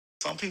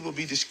Some people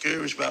be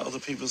discouraged by other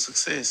people's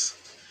success.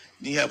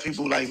 You have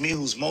people like me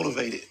who's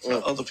motivated by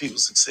other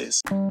people's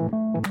success.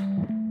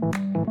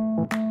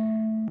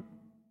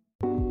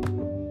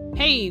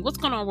 Hey, what's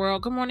going on,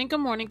 world? Good morning, good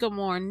morning, good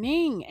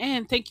morning.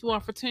 And thank you all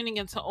for tuning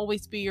in to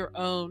Always Be Your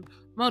Own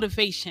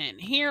Motivation.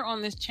 Here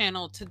on this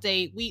channel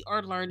today, we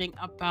are learning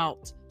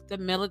about the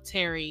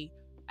military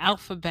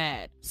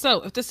alphabet.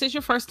 So if this is your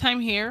first time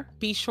here,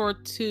 be sure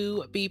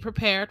to be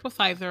prepared with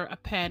either a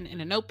pen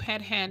and a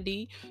notepad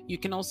handy. You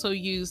can also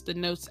use the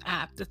Notes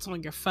app that's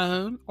on your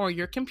phone or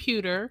your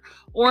computer.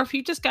 Or if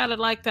you just got it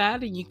like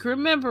that and you can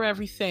remember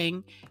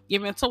everything,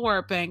 your mental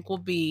word bank will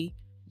be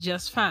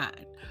just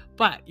fine.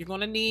 But you're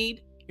going to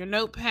need your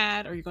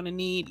notepad, or you're going to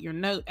need your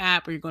note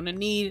app, or you're going to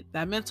need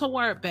that mental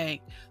word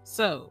bank.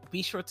 So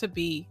be sure to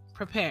be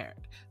prepared.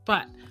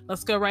 But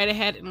let's go right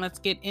ahead and let's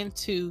get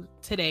into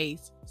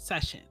today's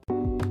session.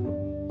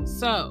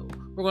 So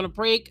we're going to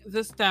break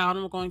this down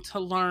and we're going to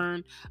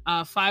learn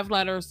 5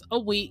 letters a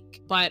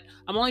week. But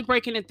I'm only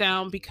breaking it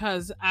down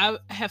because I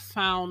have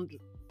found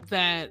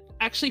that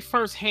actually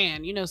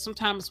firsthand,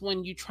 sometimes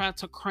when you try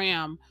to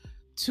cram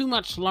too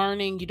much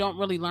learning, you don't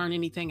really learn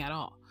anything at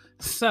all.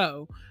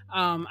 So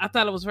I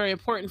thought it was very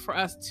important for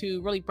us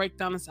to really break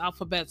down this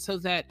alphabet so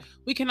that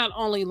we can not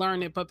only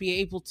learn it, but be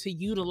able to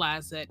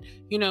utilize it,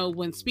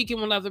 when speaking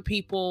with other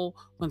people,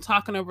 when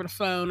talking over the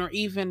phone, or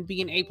even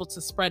being able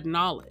to spread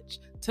knowledge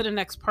to the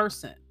next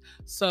person.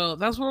 So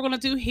that's what we're going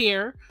to do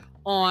here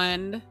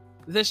on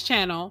this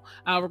channel.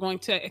 We're going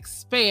to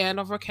expand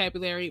our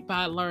vocabulary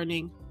by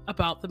learning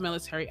about the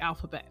military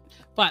alphabet.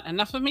 But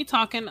enough of me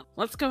talking,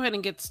 let's go ahead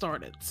and get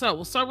started. So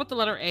we'll start with the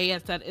letter A,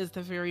 as that is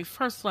the very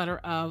first letter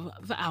of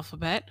the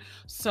alphabet.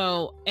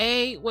 So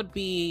A would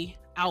be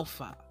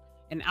alpha,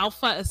 and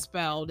alpha is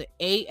spelled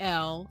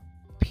A-L-P-H-A.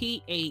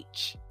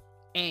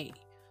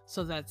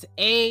 So that's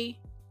A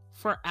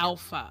for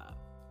alpha.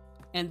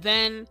 And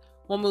then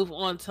we'll move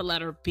on to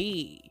letter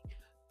B.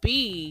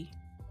 B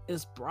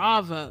is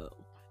Bravo,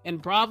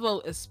 and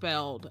Bravo is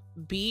spelled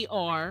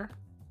B-R-A-V-O.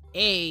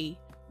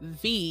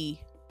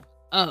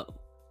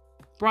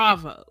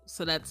 Bravo.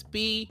 So that's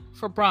B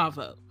for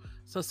Bravo.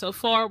 So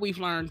far we've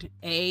learned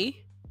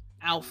A,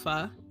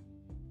 alpha,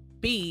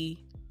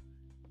 B,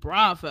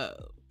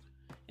 Bravo.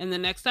 And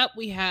then next up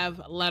we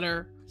have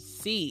letter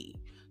C.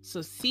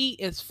 So C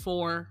is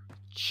for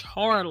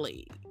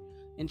Charlie,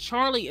 and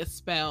Charlie is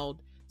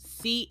spelled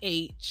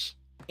C-H-A-R-L-I-E.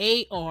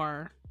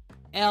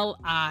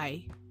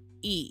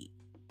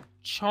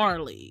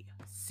 Charlie.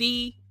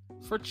 C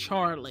for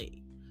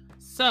Charlie.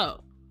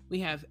 So we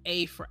have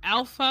A for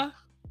Alpha,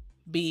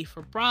 B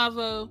for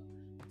Bravo,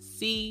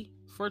 C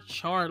for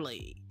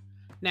Charlie.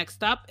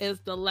 Next up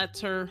is the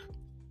letter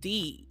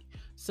D.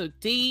 So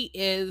D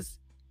is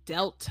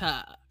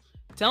Delta.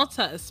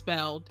 Delta is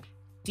spelled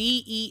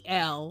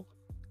D-E-L-T-A.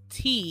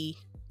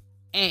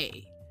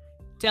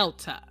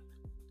 Delta.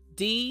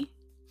 D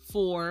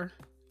for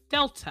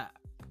Delta.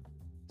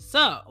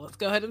 So let's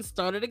go ahead and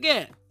start it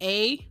again.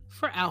 A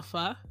for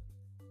Alpha,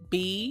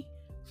 B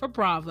for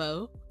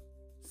Bravo,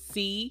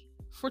 C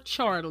for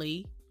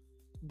Charlie,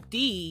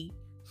 D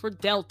for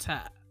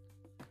Delta.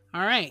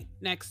 All right,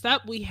 next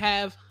up we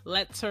have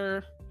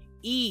letter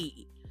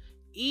E.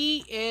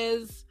 E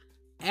is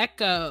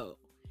Echo.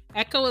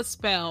 Echo is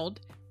spelled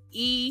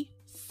E-C-H-O.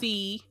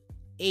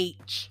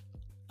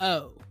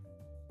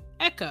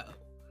 Echo.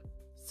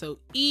 So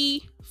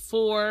E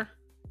for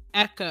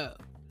Echo.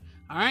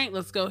 All right,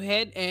 let's go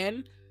ahead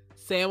and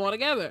say them all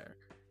together.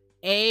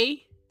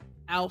 A,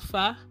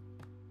 Alpha,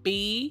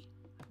 B,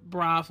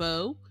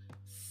 Bravo,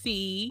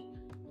 C,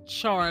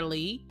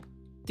 Charlie,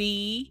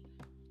 D,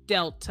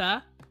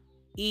 Delta,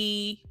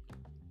 E,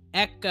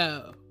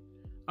 Echo.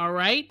 All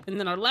right, and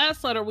then our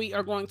last letter we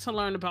are going to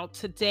learn about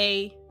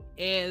today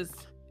is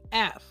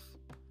F.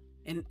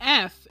 And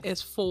F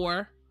is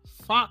for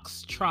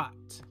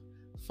Foxtrot.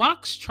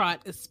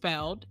 Foxtrot is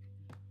spelled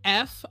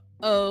F-O-X-T-R-O-T.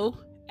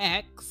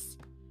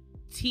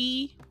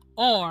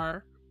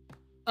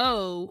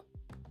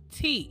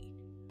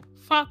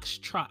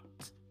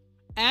 Foxtrot.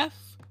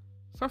 F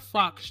for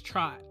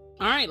Foxtrot.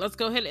 All right, let's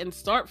go ahead and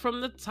start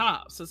from the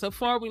top. So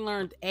far we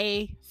learned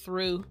A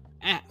through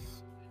F.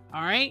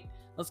 All right,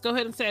 let's go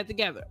ahead and say it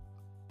together.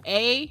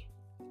 A,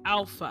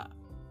 Alpha.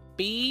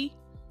 B,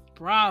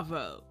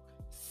 Bravo.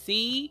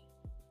 C,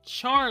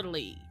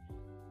 Charlie.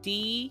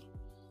 D,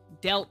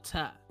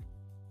 Delta.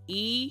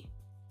 E,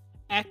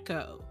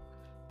 Echo.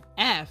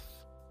 F,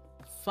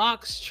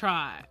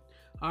 Foxtrot.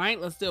 All right,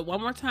 let's do it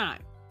one more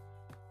time.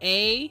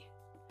 A,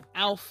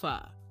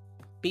 Alpha.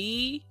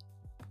 B,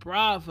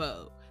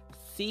 Bravo.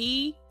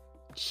 C,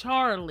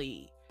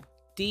 Charlie.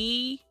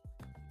 D,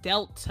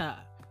 Delta.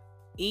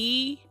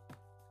 E,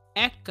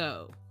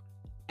 Echo.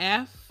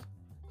 F,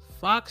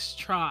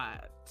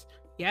 Foxtrot.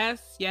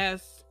 Yes,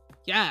 yes,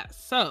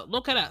 yes. So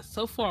look at us.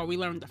 So far we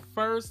learned the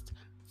first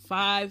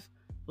 5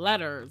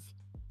 letters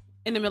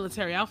in the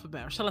military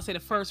alphabet, or shall I say the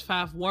first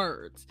 5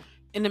 words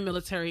in the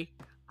military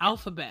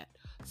alphabet.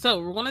 So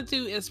what we're going to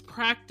do is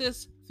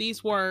practice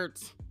these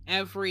words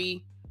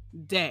every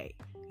day.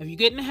 If you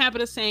get in the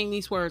habit of saying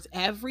these words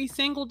every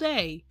single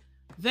day,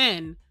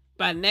 then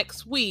by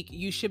next week,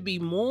 you should be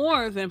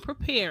more than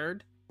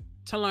prepared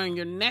to learn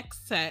your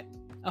next set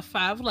of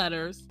 5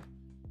 letters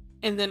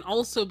and then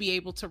also be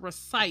able to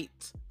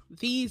recite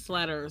these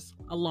letters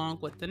along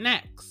with the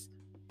next.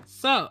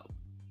 So,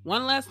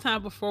 one last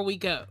time before we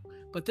go,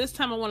 but this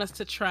time I want us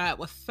to try it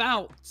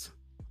without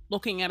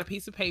looking at a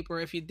piece of paper.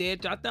 If you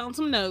did jot down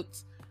some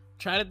notes,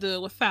 try to do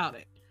it without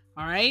it.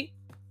 All right?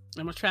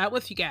 I'm going to try it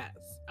with you guys.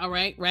 All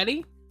right,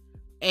 ready?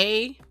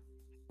 A,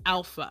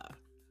 Alpha.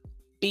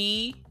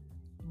 B,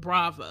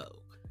 Bravo.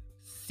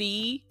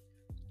 C,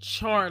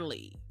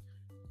 Charlie.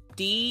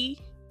 D,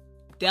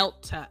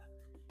 Delta.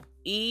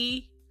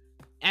 E,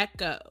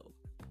 Echo.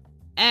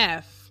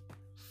 F,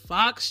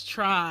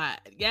 Foxtrot.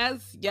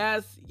 Yes,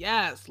 yes,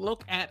 yes.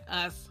 Look at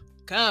us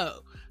go.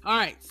 All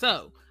right,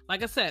 so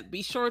like I said,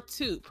 be sure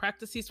to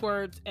practice these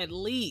words at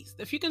least.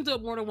 If you can do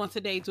it more than once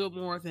a day, do it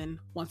more than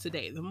once a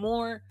day. The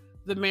more,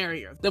 the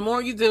merrier. The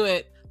more you do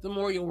it, the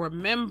more you'll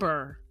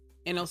remember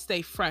and it'll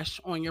stay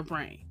fresh on your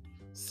brain.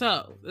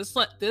 So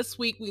this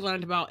week we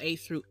learned about A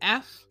through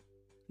F.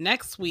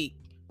 Next week,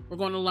 we're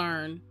going to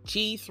learn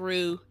G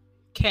through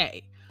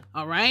K.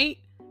 All right?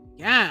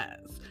 Yes.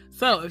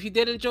 So if you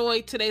did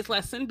enjoy today's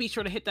lesson, be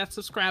sure to hit that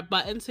subscribe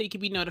button so you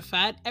can be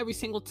notified every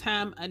single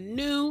time a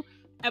new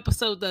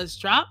episode does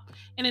drop.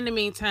 And in the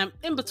meantime,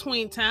 in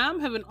between time,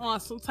 have an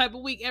awesome type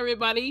of week,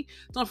 everybody.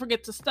 Don't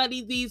forget to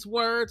study these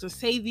words or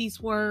say these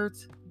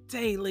words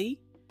daily.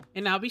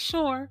 And I'll be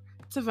sure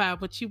to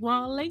vibe with you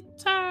all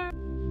later.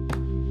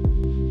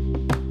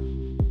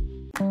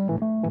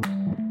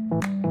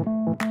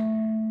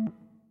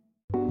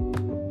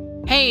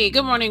 Hey,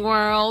 good morning,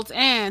 world,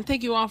 and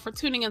thank you all for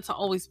tuning in to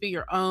Always Be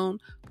Your Own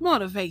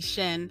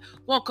Motivation.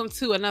 Welcome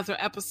to another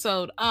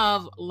episode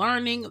of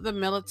Learning the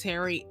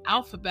Military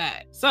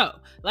Alphabet. So,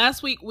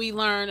 last week we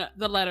learned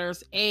the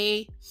letters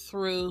A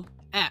through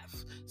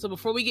F. So,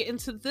 before we get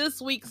into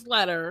this week's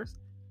letters,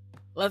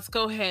 let's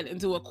go ahead and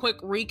do a quick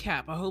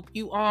recap. I hope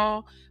you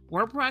all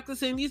were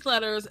practicing these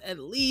letters at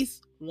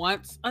least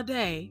once a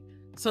day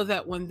so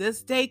that when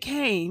this day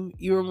came,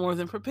 you were more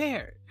than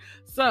prepared.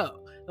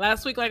 So,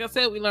 last week, like I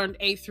said, we learned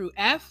A through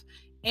F,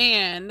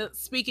 and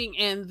speaking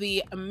in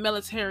the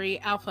military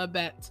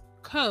alphabet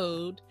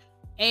code,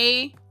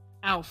 A,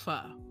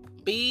 Alpha,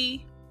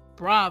 B,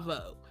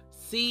 Bravo,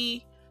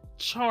 C,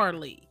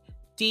 Charlie,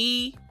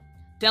 D,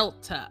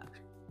 Delta,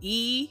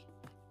 E,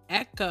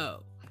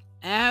 Echo,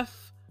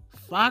 F,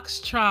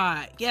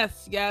 Foxtrot.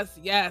 Yes, yes,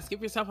 yes.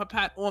 Give yourself a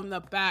pat on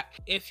the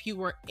back if you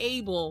were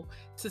able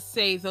to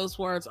say those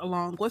words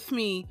along with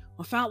me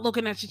without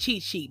looking at your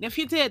cheat sheet. And if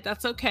you did,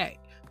 that's okay,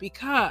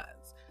 because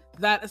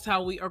that is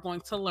how we are going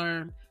to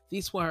learn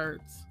these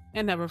words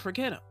and never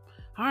forget them.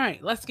 All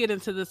right, let's get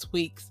into this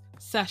week's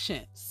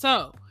session.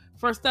 So,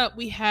 first up,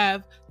 we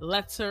have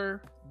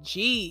letter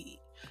G.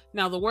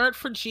 Now, the word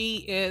for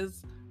G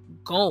is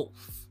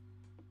golf.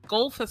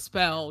 Golf is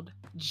spelled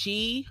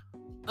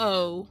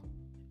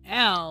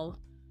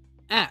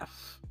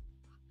Golf.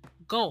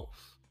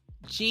 Golf.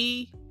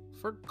 G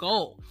for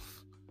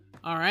golf.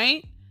 All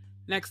right.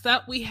 Next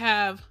up, we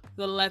have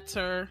the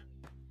letter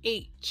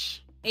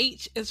H.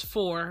 H is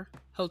for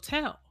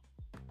hotel.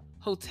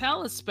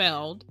 Hotel is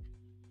spelled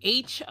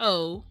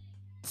Hotel.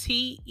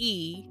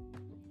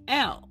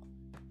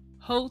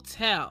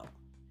 Hotel.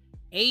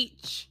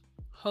 H,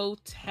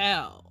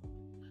 hotel.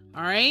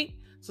 All right.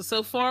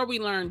 So far we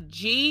learned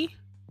G,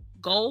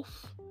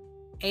 golf,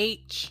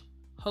 H,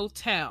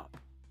 hotel.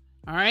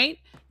 All right.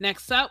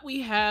 Next up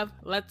we have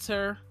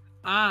letter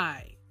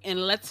I. And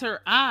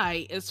letter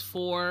I is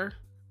for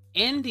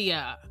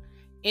India.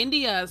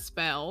 India is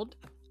spelled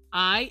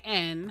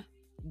India.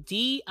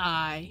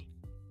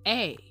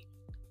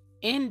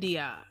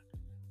 India.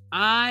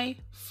 I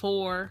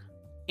for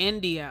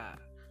India.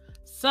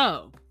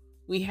 So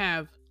we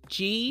have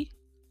G,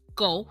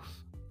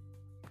 golf,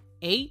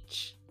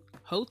 H,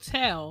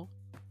 hotel,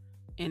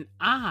 and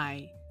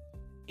I,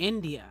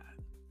 India.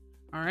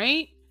 All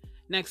right.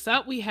 Next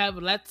up, we have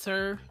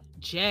letter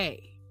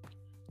J.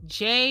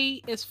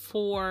 J is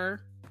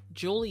for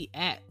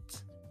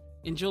Juliet.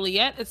 And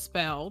Juliet is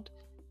spelled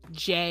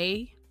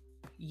Juliet.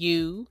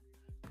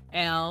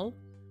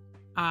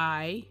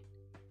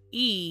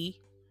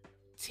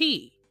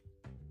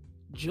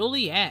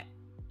 Juliet.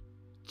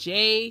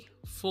 J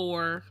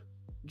for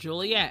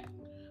Juliet.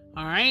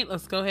 All right,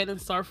 let's go ahead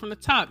and start from the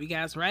top. You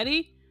guys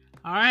ready?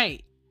 All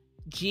right.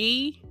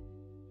 G,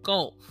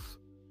 golf.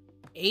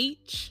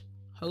 H,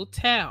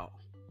 hotel.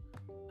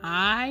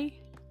 I,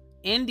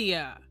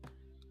 India.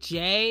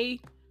 J,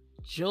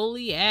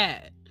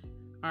 Juliet.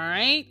 All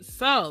right.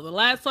 So the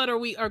last letter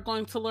we are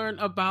going to learn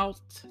about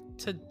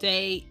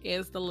today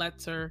is the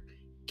letter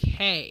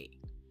K.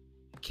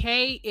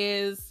 K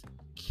is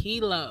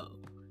kilo.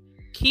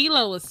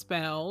 Kilo is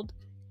spelled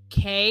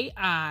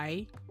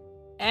Kilo.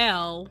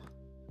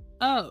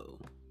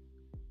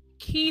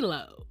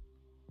 Kilo.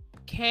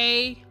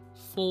 K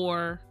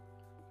for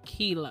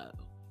kilo.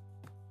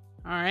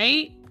 All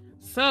right.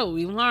 So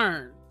we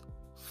learned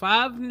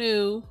 5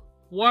 new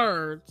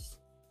words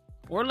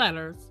or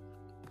letters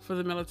for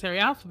the military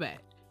alphabet,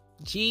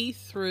 G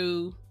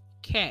through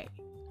K.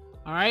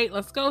 All right,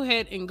 let's go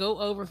ahead and go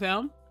over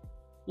them.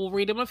 We'll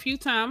read them a few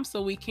times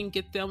so we can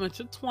get them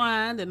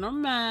intertwined in our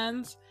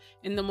minds,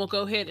 and then we'll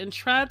go ahead and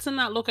try to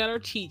not look at our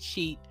cheat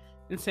sheet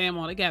and say them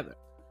all together.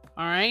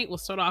 All right, we'll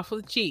start off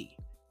with G.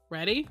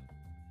 Ready?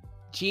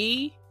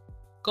 G,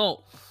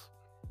 golf.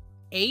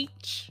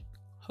 H,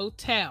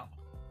 hotel.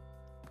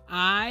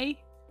 I,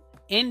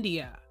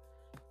 India.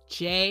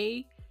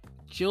 J,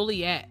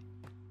 Juliet.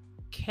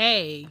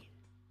 K,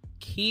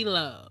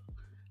 kilo.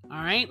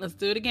 All right, let's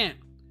do it again.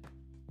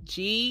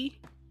 G,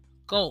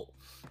 golf.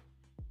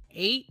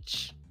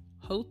 H,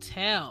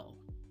 hotel.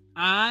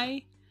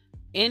 I,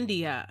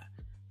 India.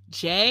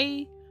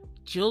 J,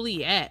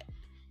 Juliet.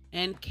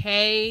 And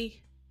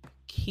K,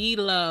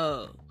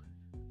 kilo.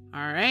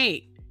 All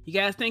right. You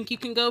guys think you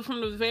can go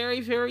from the very,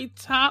 very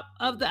top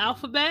of the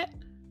alphabet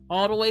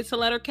all the way to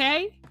letter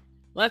K?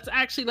 Let's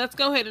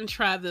go ahead and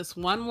try this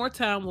one more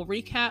time. We'll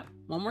recap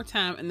one more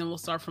time, and then we'll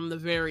start from the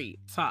very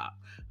top.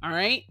 All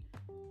right.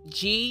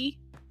 G,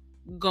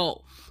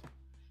 golf.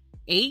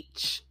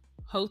 H,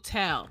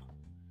 hotel.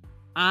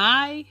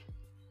 I,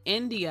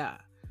 India.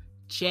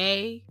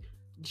 J,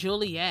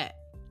 Juliet.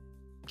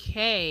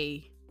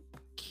 K,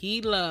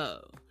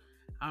 kilo.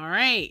 All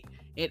right.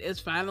 It is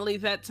finally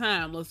that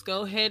time. Let's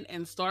go ahead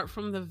and start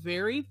from the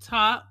very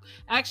top.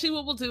 Actually,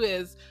 what we'll do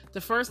is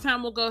the first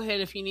time we'll go ahead.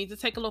 If you need to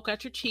take a look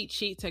at your cheat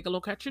sheet, take a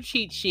look at your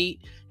cheat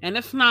sheet. And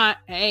if not,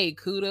 hey,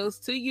 kudos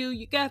to you.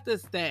 You got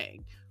this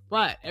thing.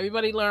 But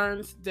everybody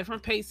learns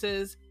different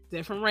paces,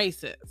 different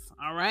races.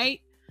 All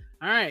right.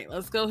 All right.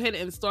 Let's go ahead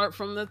and start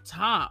from the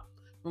top.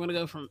 We're going to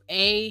go from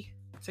A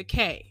to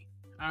K.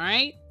 All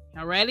right.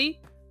 Y'all ready?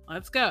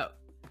 Let's go.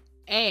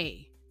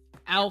 A,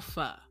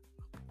 alpha.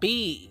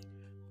 B,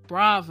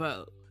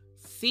 Bravo.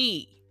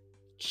 C,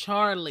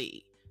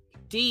 Charlie.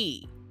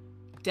 D,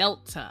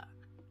 Delta.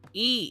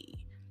 E,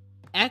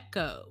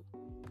 Echo.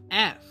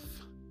 F,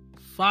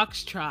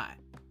 Foxtrot.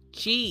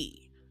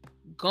 G,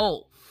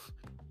 Golf.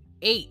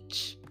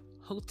 H,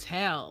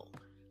 Hotel.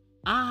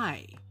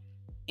 I,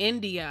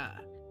 India.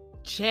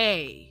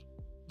 J,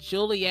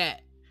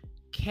 Juliet.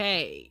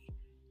 K,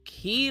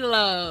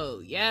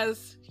 kilo.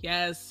 Yes,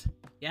 yes,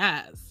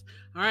 yes.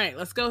 All right,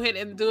 let's go ahead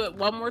and do it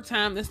one more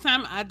time. This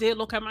time I did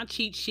look at my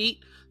cheat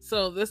sheet.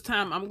 So this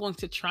time I'm going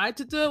to try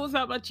to do it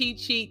without my cheat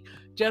sheet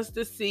just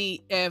to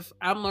see if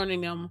I'm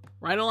learning them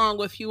right along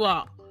with you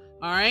all.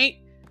 All right,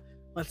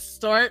 let's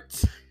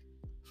start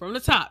from the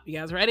top. You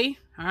guys ready?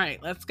 All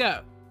right, let's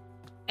go.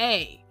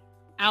 A,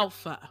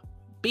 alpha.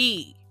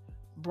 B,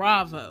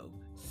 Bravo.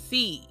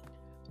 C,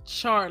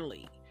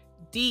 Charlie.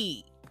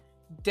 D,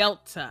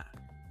 Delta.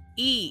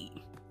 E,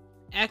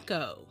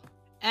 Echo.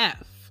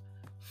 F,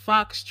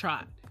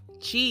 Foxtrot.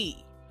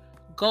 G,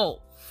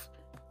 Golf.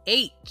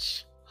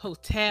 H,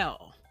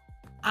 Hotel.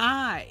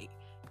 I,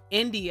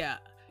 India.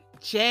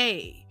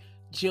 J,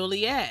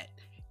 Juliet.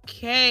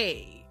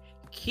 K,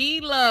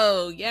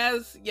 kilo.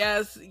 Yes,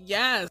 yes,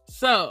 yes.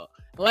 So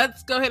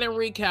let's go ahead and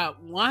recap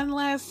one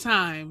last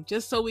time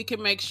just so we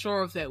can make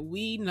sure that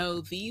we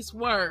know these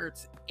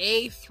words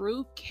A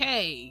through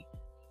K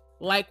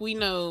like we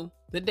know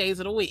the days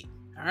of the week.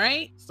 All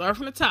right, start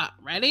from the top.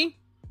 Ready?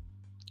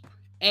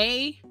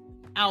 A,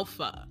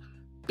 alpha.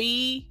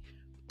 B,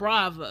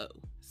 Bravo.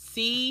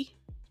 C,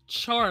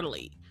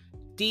 Charlie.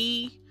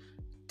 D,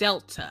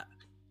 Delta.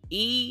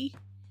 E,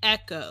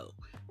 Echo.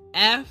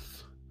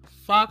 F,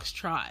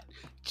 Foxtrot.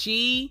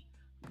 G,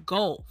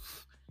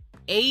 Golf.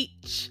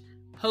 H,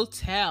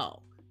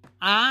 Hotel.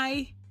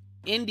 I,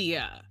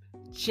 India.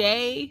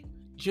 J,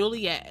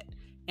 Juliet.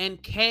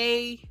 And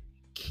K,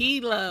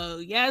 kilo.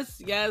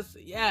 Yes, yes,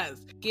 yes.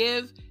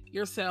 Give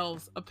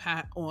yourselves a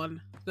pat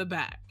on the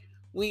back.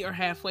 We are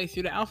halfway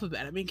through the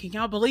alphabet. I mean, can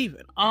y'all believe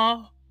it?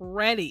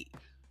 Already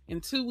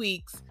in 2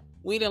 weeks,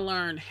 we done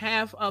learned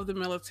half of the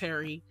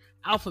military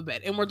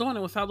alphabet, and we're doing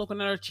it without looking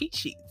at our cheat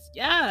sheets.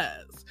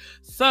 Yes.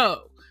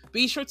 So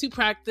be sure to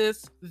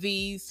practice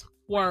these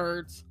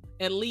words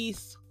at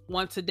least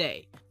once a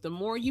day. The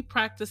more you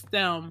practice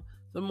them,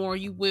 the more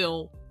you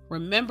will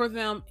remember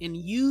them and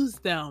use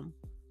them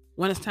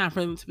when it's time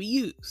for them to be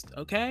used.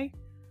 Okay?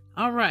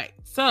 All right.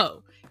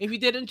 So if you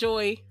did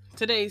enjoy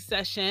today's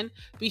session,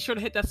 be sure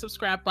to hit that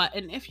subscribe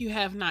button if you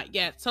have not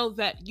yet, so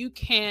that you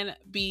can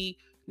be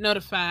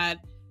notified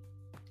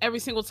every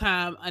single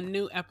time a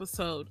new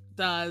episode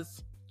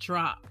does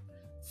drop.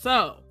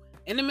 So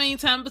in the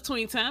meantime,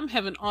 between time,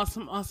 have an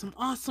awesome, awesome,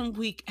 awesome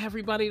week,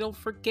 everybody. Don't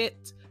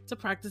forget to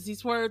practice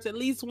these words at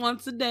least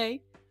once a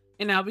day,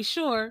 and I'll be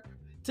sure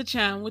to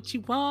chime with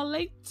you all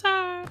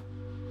later.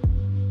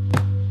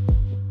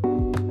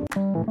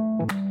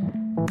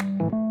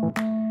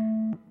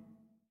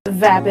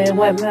 Vibing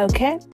with Mo, okay?